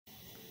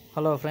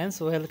Hello friends,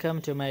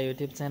 welcome to my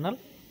YouTube channel.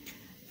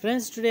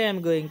 Friends, today I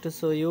am going to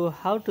show you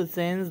how to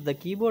change the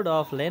keyboard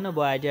of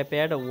Lenovo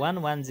Ideapad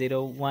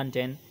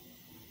 110110.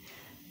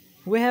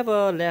 We have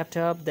a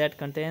laptop that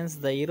contains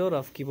the error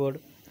of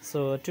keyboard.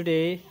 So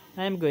today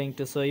I am going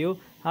to show you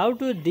how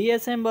to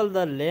deassemble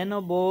the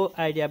Lenovo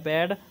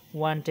Ideapad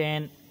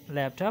 110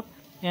 laptop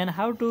and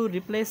how to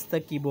replace the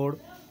keyboard.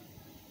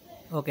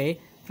 Okay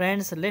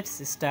friends,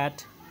 let's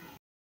start.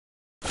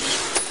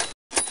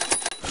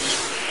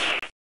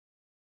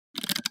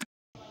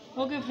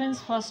 Okay friends,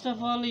 first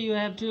of all you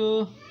have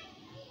to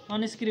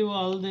unscrew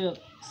all the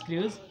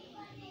screws,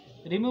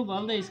 remove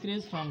all the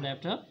screws from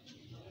laptop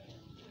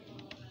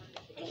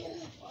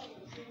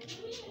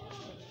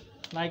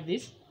like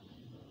this.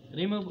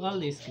 Remove all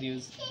the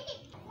screws.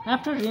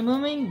 After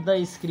removing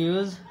the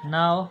screws,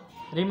 now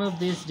remove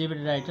this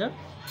DVD writer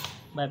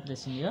by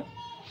pressing here.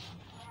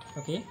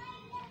 Okay,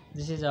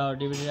 this is our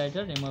DVD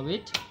writer. Remove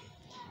it,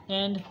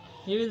 and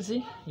you will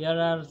see here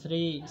are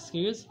 3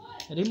 screws.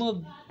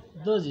 Remove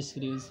those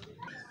screws.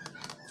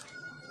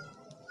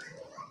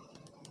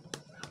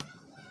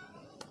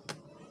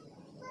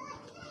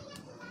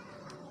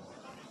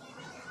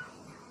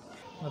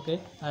 Okay,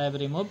 I have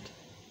removed.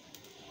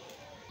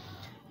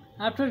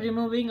 After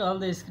removing all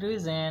the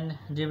screws and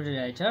DVD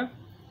writer,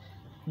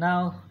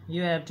 now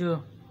you have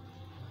to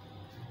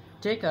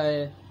take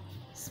a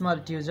small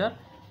tweezer,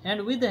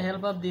 and with the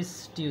help of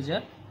this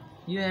tweezer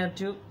you have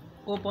to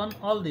open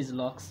all these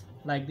locks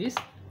like this.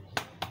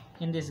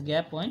 In this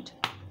gap point,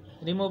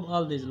 remove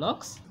all these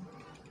locks.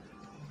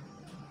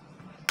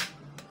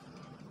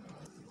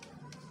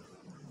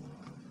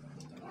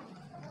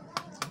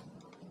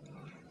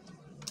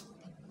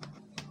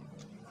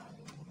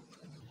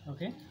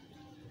 Okay,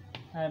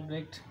 I have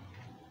breaked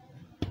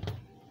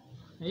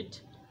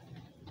it.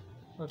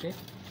 Okay,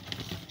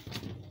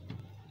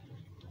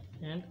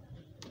 and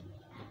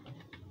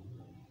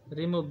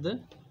remove the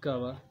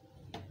cover.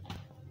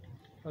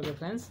 Okay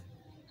friends,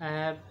 I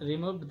have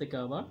removed the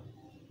cover.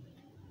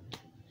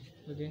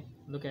 Okay,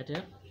 look at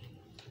here.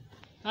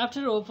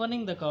 After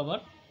opening the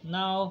cover,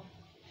 now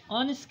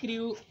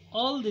unscrew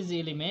all these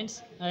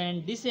elements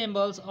and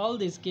disassemble all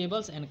these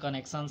cables and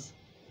connections.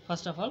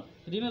 First of all,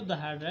 remove the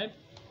hard drive.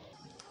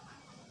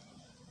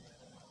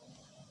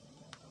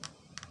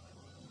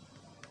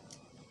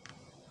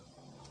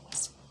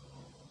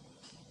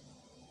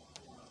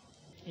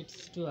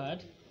 It's too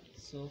hard,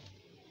 so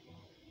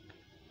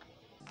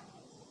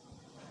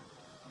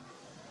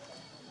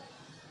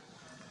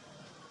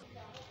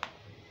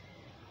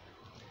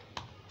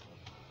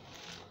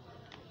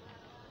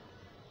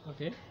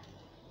okay,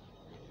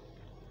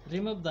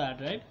 remove the hard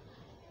drive.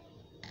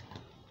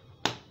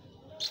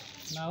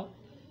 Now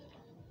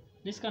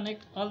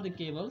disconnect all the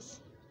cables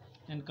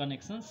and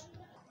connections.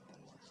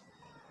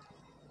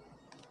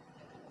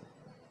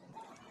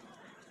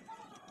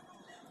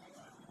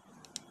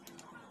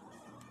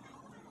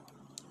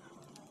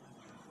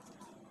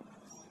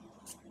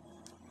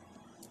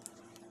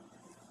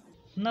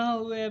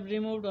 Now we have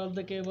removed all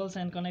the cables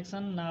and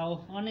connection.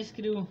 Now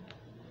unscrew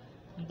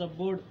the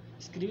board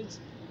screws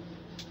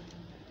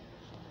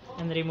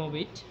and remove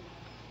it.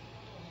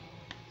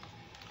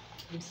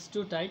 It's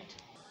too tight.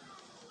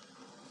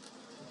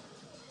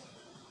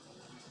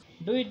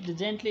 Do it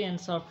gently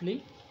and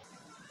softly.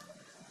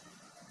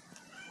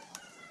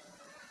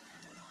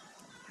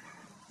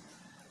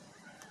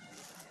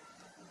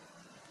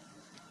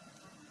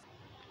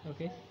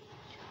 Okay,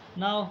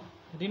 now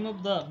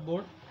remove the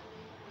board.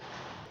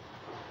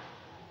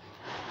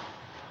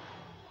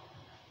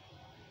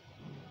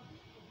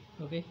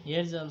 Okay, here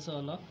is also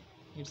a lock.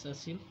 It's a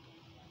seal.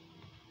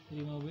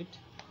 Remove it.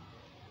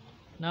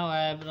 Now I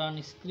have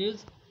run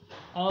screws,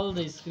 all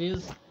the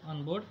screws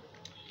on board.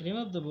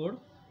 Remove the board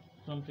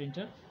from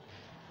printer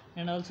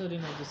and also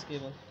remove this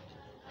cable.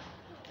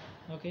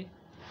 Okay,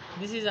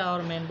 this is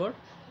our main board.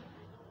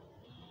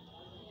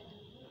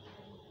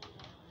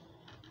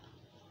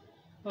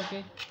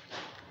 Okay,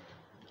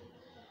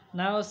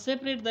 now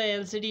separate the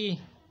LCD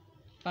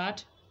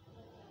part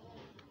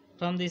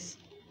from this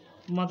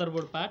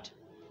motherboard part.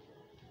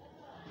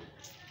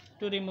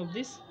 To remove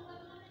this,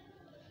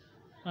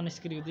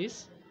 unscrew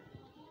this.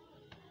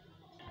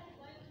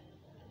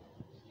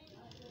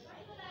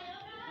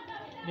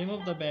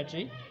 Remove the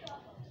battery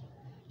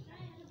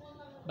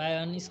by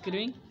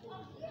unscrewing.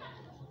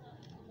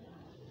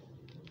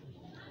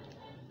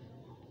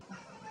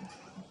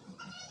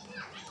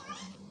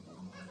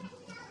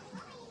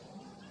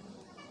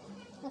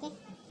 Okay,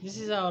 this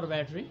is our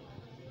battery.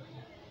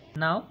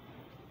 Now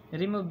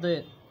remove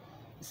the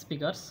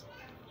speakers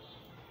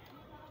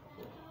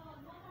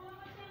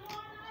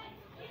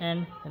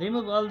and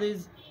remove all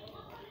these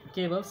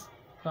cables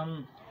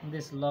from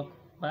this lock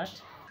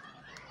part.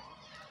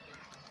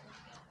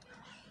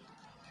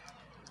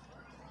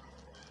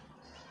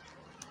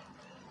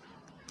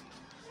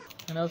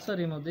 And also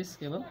remove this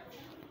cable.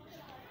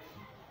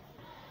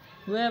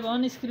 We have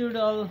unscrewed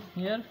all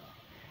here,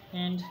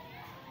 and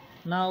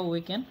now we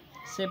can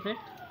separate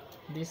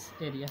this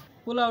area.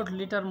 Pull out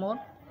little more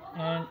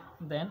and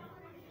then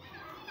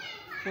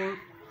pull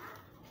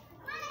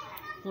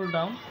pull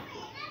down.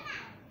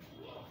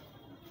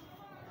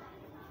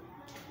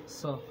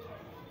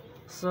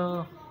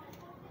 So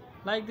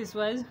like this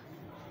wise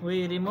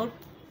we remove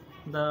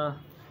the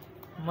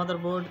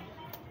motherboard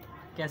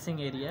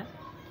casing area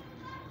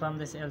from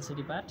this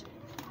LCD part.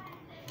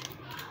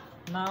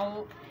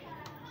 Now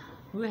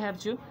we have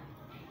to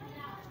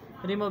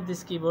remove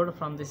this keyboard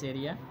from this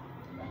area.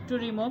 To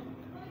remove,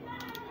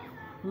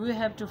 we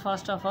have to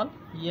first of all,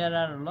 here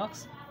are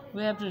locks,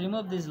 we have to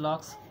remove these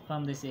locks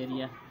from this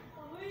area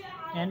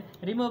and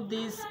remove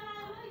this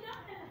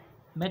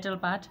metal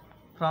part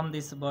from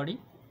this body,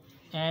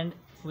 and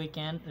we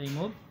can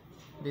remove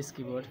this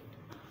keyboard.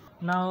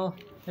 Now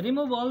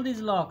remove all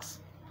these locks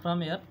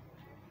from here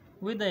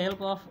with the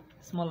help of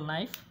small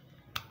knife.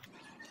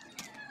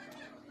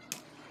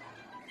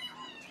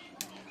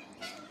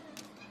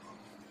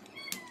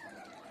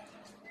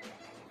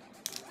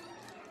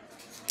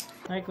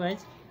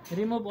 Likewise,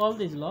 remove all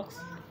these locks.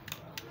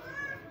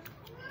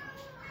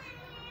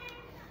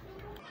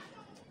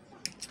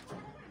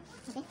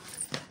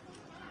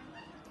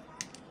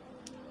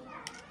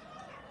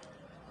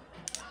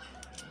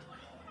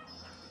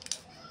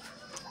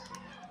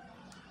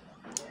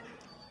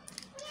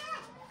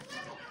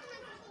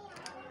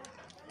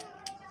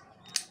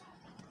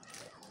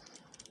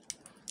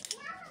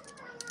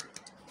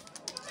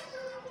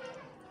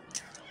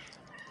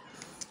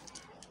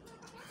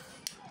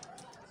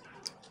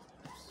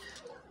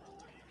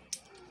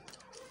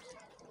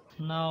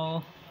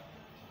 Now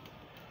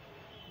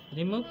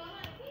remove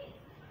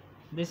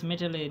this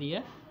metal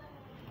area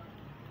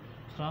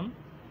from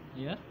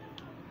here.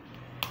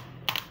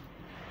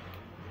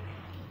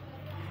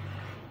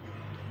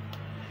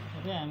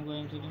 Okay, I am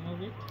going to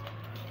remove it.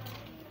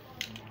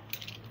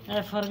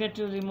 I forget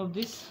to remove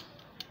this.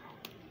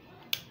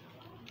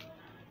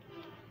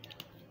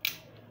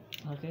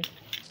 Okay.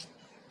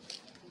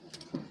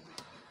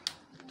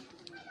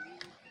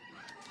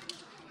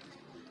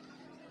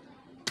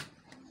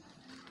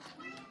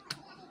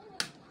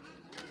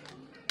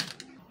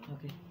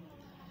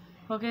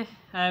 Okay,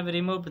 I have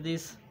removed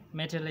this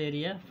metal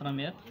area from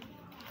here.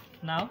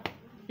 Now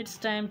it's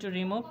time to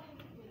remove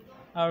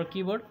our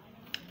keyboard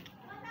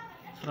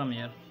from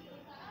here.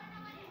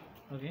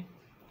 Okay,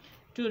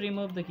 to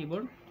remove the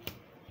keyboard,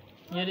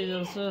 here is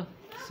also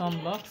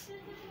some locks.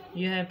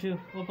 You have to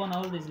open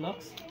all these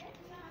locks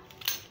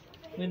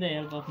with the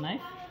help of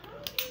knife.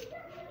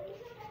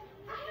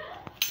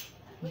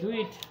 Do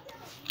it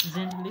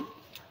gently.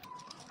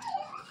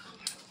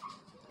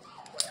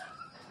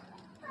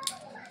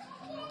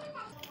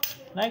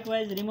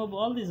 Likewise, remove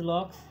all these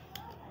locks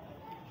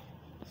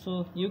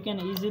so you can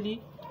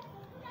easily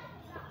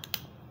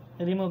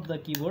remove the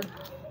keyboard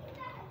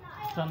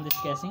from this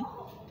casing.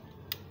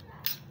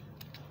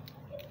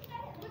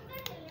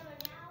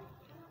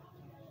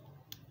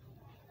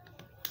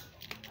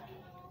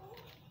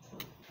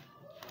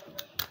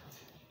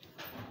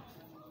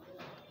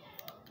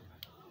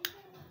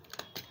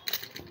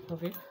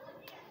 Okay.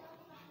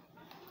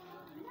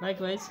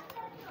 Likewise,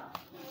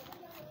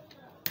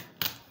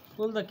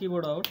 pull the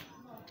keyboard out.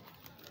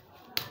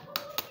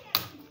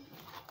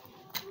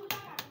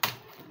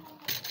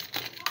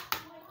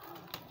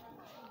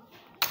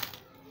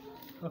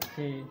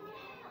 Okay,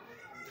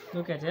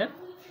 look at it.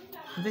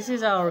 This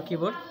is our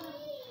keyboard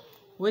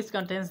which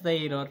contains the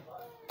error.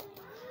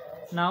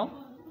 Now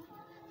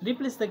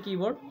replace the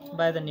keyboard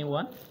by the new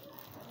one.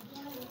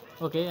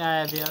 Okay, I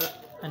have here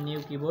a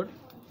new keyboard.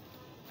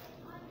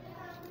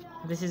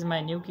 This is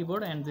my new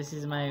keyboard and this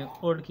is my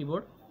old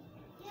keyboard.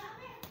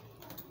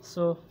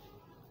 So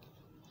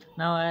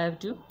now I have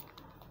to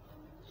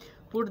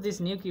put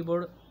this new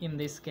keyboard in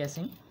this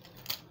casing.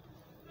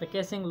 The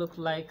casing looks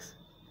like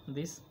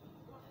this.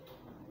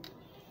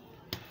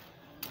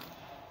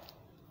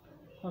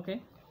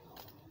 Okay,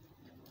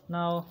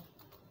 now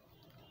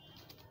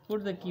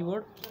put the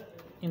keyboard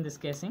in this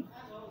casing.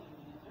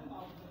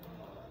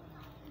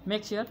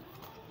 Make sure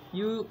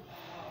you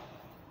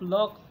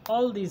lock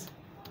all these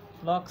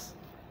locks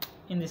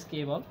in this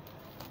cable,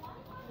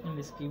 in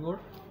this keyboard.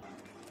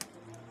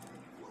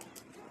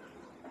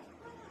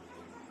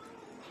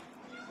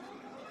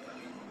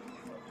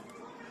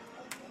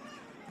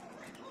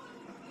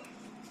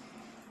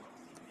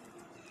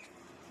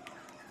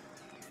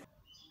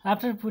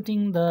 After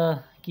putting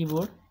the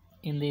keyboard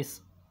in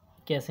this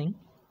casing,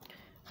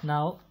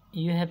 now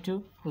you have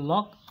to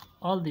lock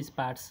all these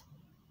parts,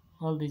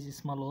 all these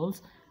small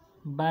holes,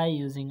 by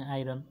using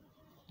iron.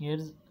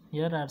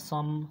 Here are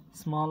some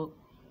small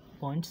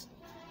points.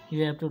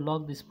 You have to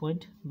lock this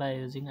point by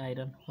using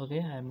iron. Okay,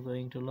 I am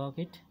going to lock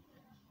it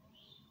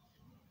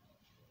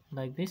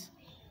like this.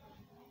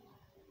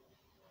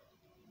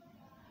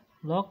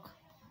 Lock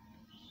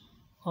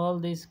all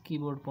these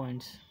keyboard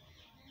points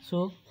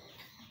so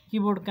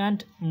keyboard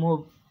can't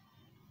move.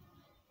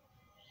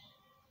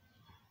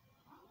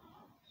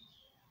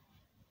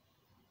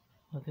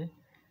 Okay,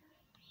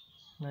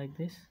 like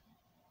this.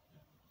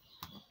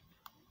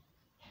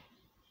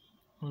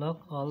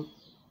 Lock all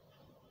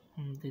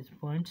these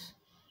points.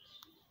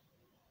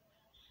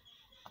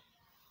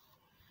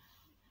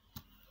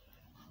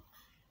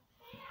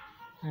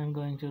 I'm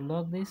going to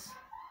lock this.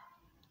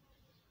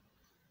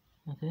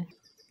 Okay.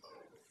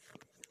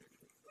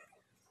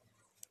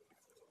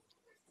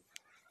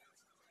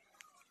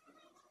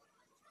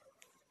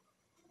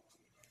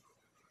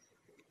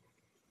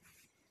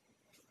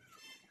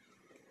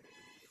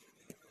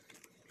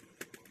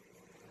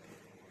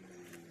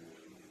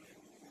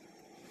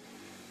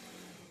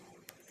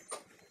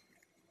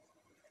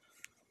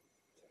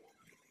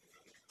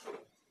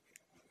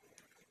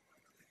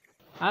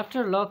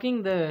 After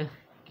locking the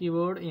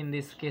keyboard in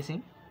this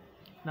casing,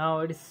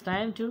 now it is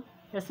time to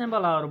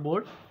assemble our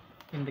board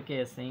in the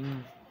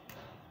casing.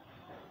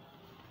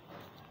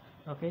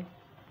 Okay,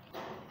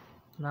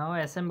 now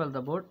assemble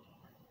the board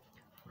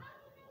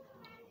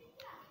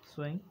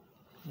showing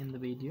in the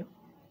video.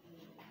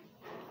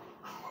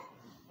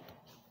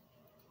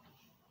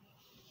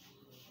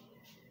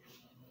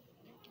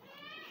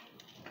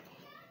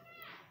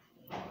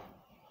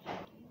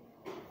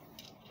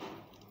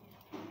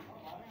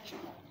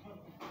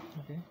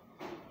 Okay.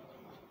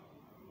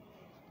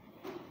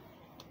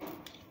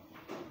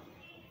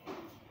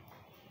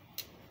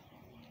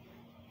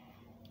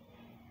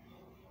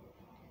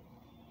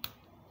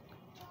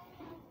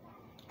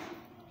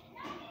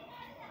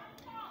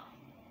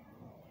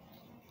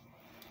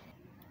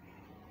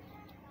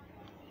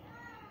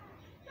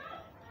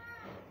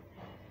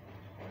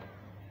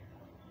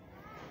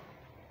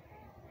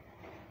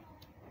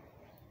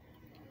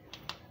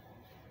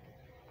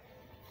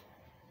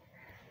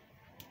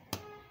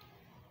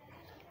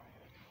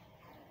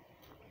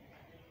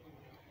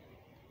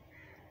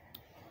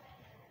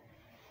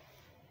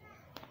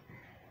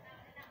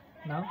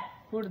 Now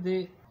put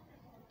the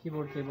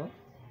keyboard cable.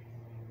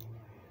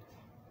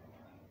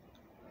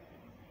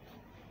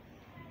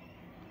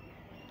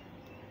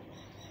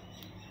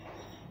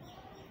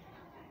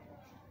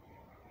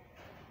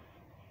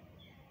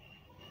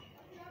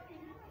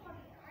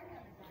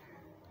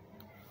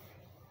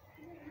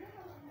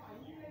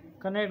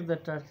 Connect the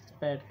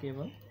touchpad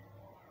cable.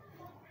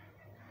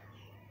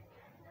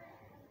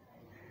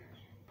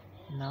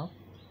 Now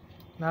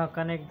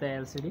connect the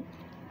LCD.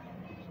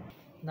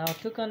 Now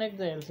to connect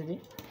the LCD,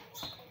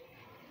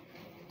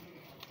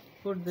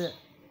 put the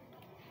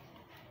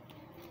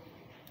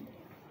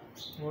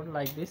board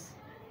like this,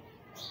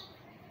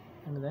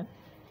 and then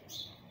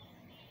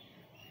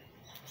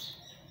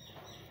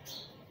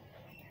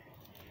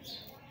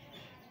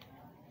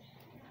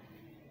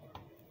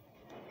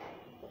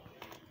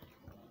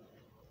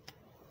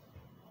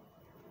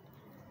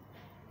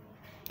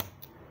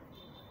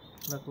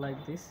look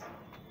like this.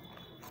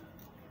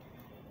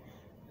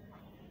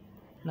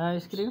 Now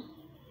screw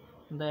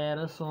the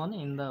arrow shown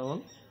in the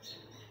hole.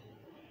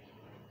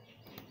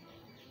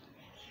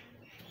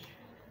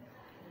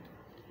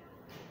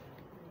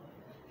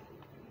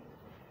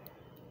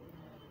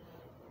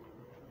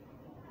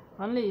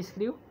 Only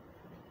screw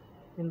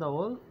in the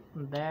hole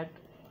that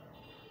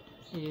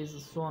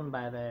is shown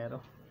by the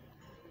arrow.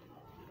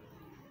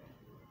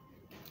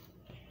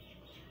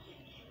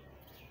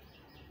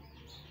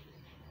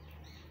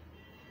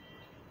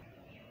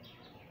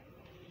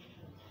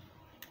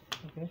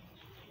 Okay.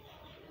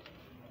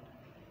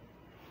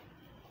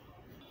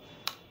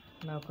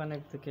 Now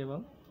connect the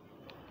cable.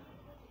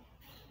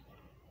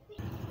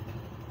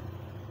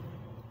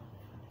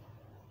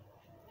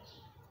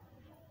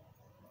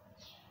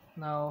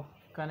 Now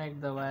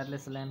connect the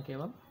wireless LAN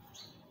cable.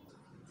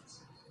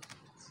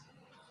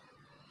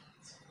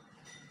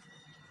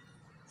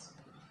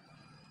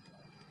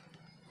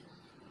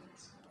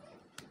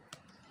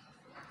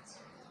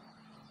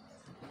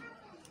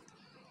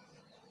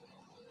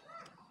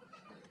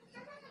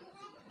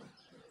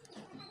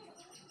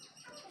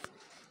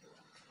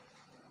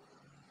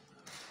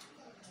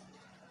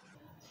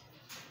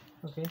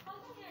 Okay.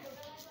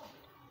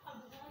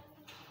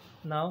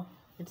 Now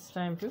it's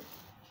time to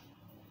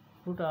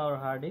put our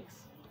hard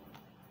disk.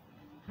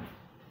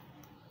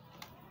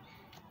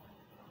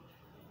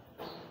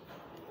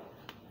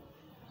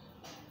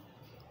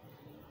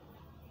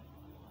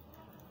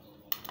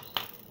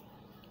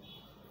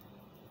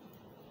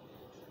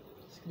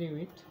 Screw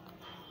it.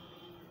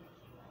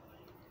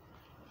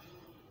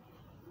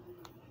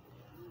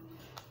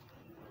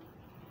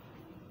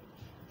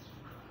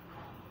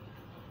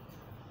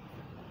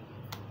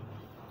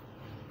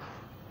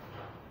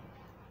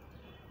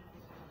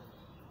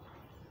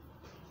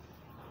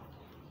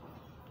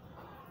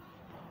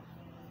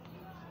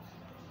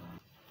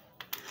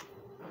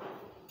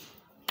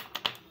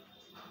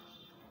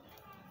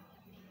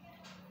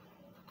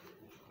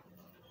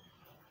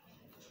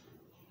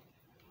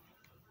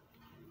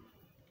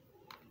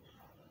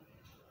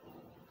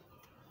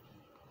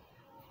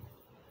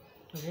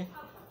 Okay,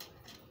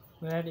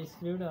 we had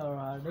screwed our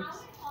hard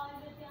disk.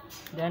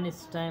 Then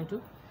it's time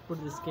to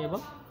put this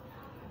cable.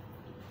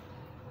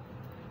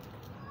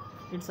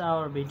 It's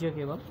our video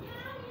cable.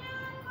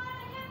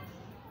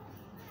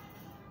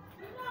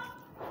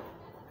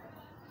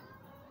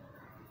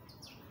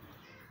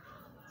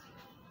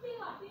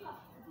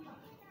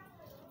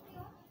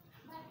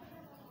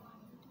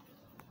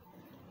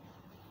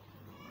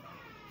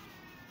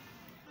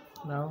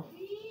 Now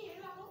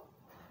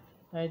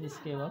tie this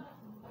cable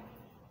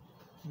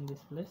in this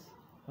place.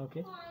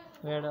 Okay,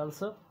 we had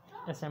also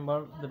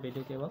assembled the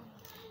video cable.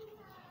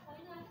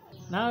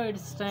 Now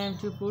it's time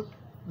to put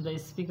the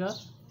speaker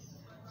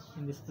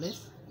in this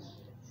place.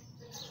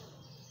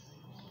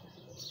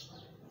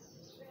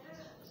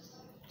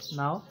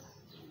 Now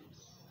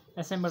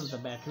assemble the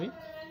battery.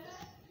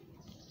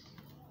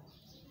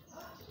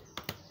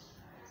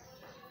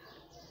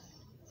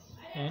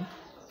 And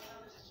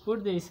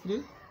put the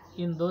screw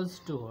in those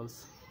two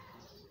holes.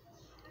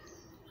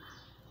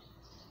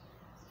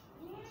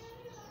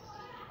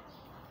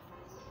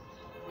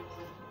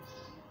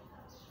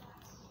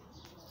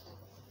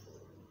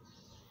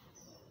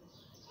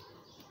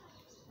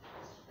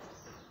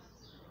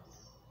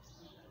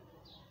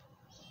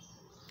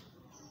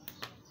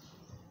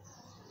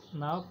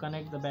 Now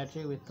connect the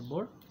battery with the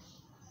board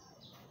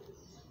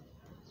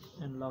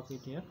and lock it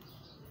here.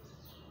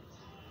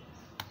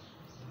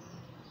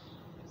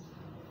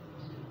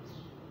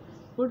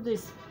 Put the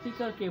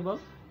speaker cable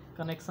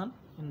connection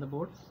in the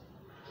board.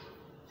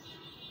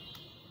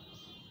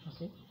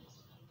 Okay.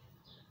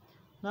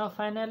 Now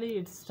finally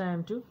it's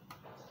time to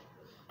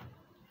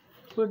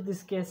put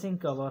this casing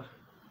cover.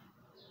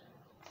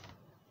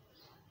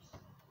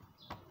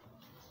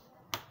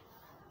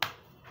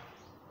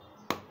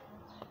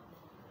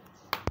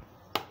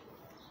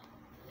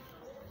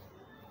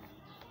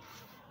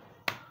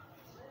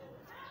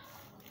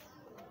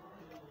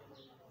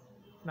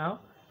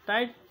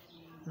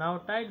 Now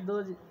tight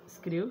those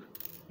screws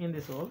in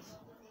these holes.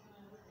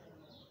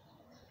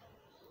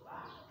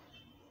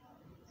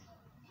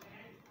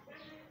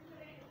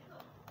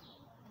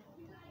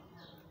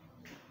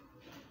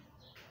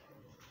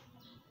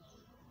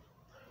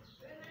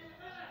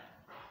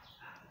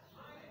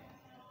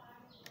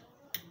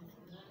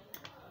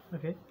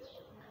 Okay.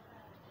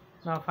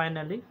 Now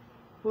finally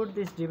put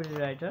this DVD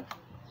writer.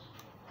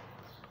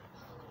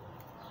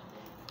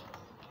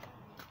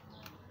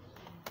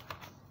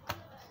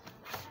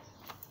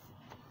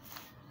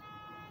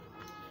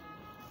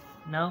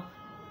 Now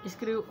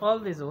screw all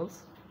these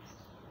holes.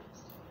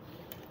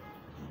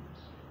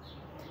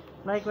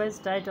 Likewise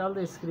tight all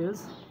the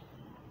screws.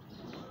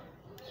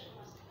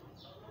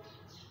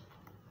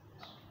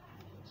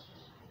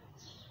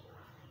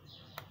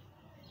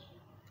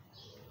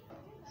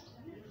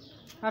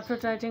 After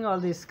tightening all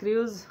the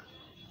screws,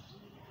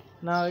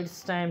 now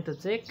it's time to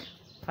check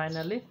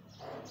finally.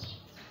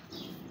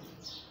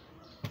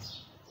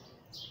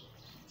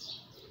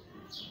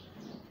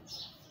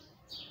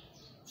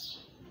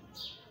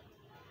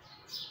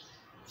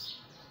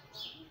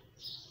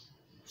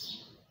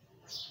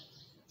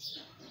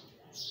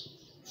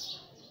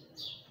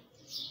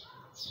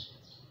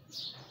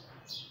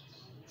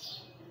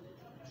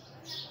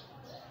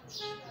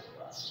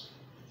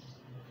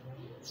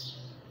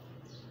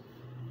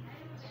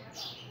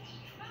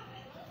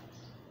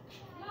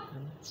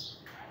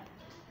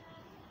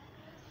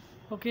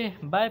 Okay,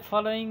 by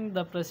following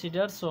the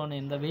procedure shown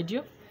in the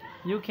video,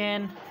 you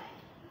can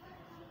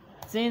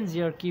change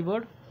your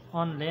keyboard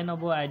on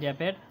Lenovo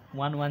Ideapad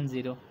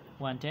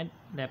 110110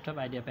 laptop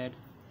Ideapad.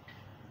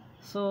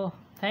 So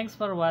thanks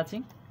for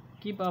watching.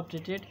 Keep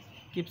updated,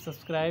 keep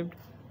subscribed.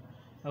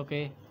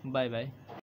 Okay, bye bye.